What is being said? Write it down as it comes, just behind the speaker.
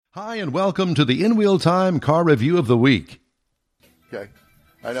Hi, and welcome to the In Wheel Time Car Review of the Week. Okay.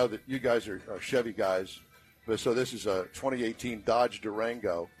 I know that you guys are Chevy guys, but so this is a 2018 Dodge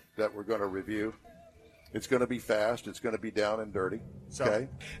Durango that we're going to review. It's going to be fast. It's going to be down and dirty. Okay.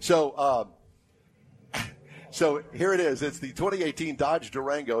 So here it is. It's the 2018 Dodge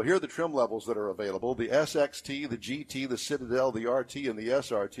Durango. Here are the trim levels that are available. The SXT, the GT, the Citadel, the RT, and the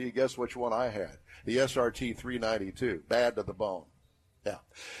SRT. Guess which one I had? The SRT 392. Bad to the bone. Yeah.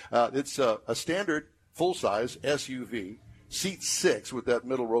 It's a standard full-size SUV. Seat 6 with that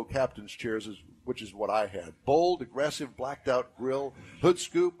middle row captain's chairs, which is what I had. Bold, aggressive, blacked-out grille. Hood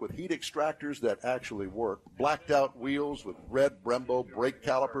scoop with heat extractors that actually work. Blacked-out wheels with red Brembo brake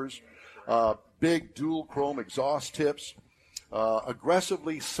calipers. Big dual chrome exhaust tips.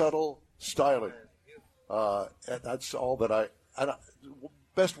 Aggressively subtle styling. That's all that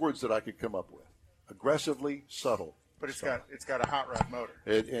best words that I could come up with. Aggressively subtle. But it's got a hot rod motor.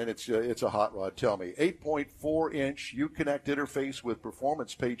 It's a hot rod, tell me. 8.4-inch Uconnect interface with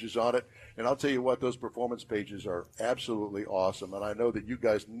performance pages on it. And I'll tell you what, those performance pages are absolutely awesome. And I know that you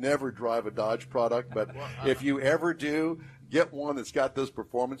guys never drive a Dodge product, but if you ever do, get one that's got those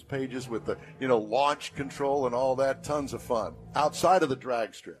performance pages with the, launch control and all that. Tons of fun. Outside of the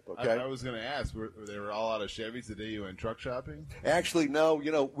drag strip, okay? I was going to ask, they were all out of Chevys the day you went truck shopping? Actually, no.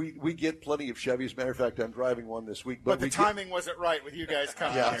 We get plenty of Chevys. Matter of fact, I'm driving one this week. But the timing wasn't right with you guys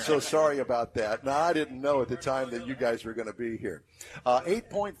coming here. Yeah, so sorry about that. No, I didn't know at the time that you guys were going to be here.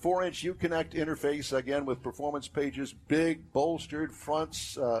 8.4-inch Uconnect interface, again, with performance pages. Big, bolstered front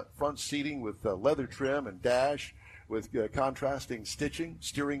seating with leather trim and dash, with contrasting stitching,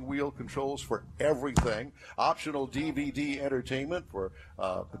 steering wheel controls for everything, optional DVD entertainment for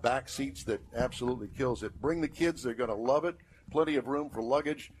the back seats that absolutely kills it. Bring the kids, they're going to love it. Plenty of room for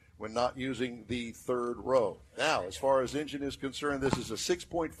luggage when not using the third row. Now, as far as engine is concerned, this is a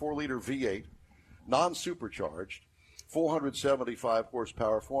 6.4-liter V8, non-supercharged, 475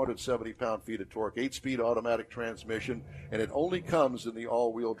 horsepower, 470 pound-feet of torque, 8-speed automatic transmission, and it only comes in the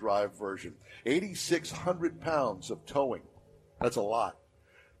all-wheel drive version. 8,600 pounds of towing. That's a lot.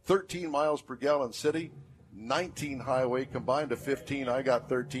 13 miles per gallon city, 19 highway, combined to 15. I got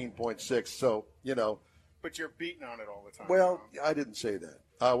 13.6, so, But you're beating on it all the time. Well, I didn't say that.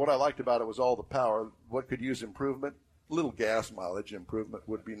 What I liked about it was all the power. What could use improvement? Little gas mileage improvement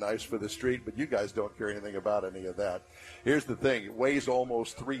would be nice for the street, but you guys don't care anything about any of that. Here's the thing. It weighs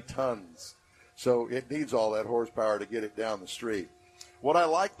almost 3 tons, so it needs all that horsepower to get it down the street. What I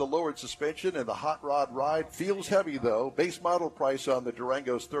like, the lowered suspension and the hot rod ride. Feels heavy, though. Base model price on the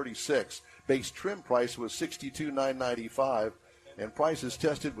Durango's $36. Base trim price was $62,995, and prices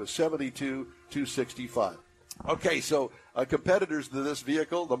tested was $72,265. Okay, so competitors to this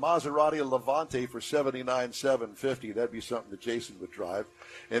vehicle, the Maserati Levante for $79,750. That'd be something that Jason would drive.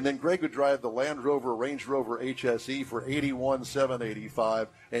 And then Greg would drive the Land Rover Range Rover HSE for $81,785.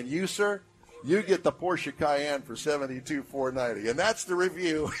 And you, sir, you get the Porsche Cayenne for $72,490. And that's the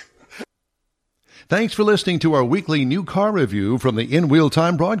review. Thanks for listening to our weekly new car review from the In Wheel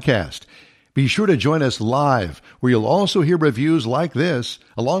Time broadcast. Be sure to join us live, where you'll also hear reviews like this,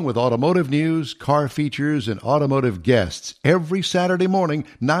 along with automotive news, car features, and automotive guests every Saturday morning,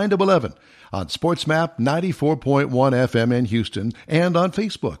 9 to 11, on SportsMap 94.1 FM in Houston and on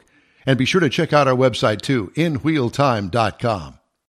Facebook. And be sure to check out our website, too, inwheeltime.com.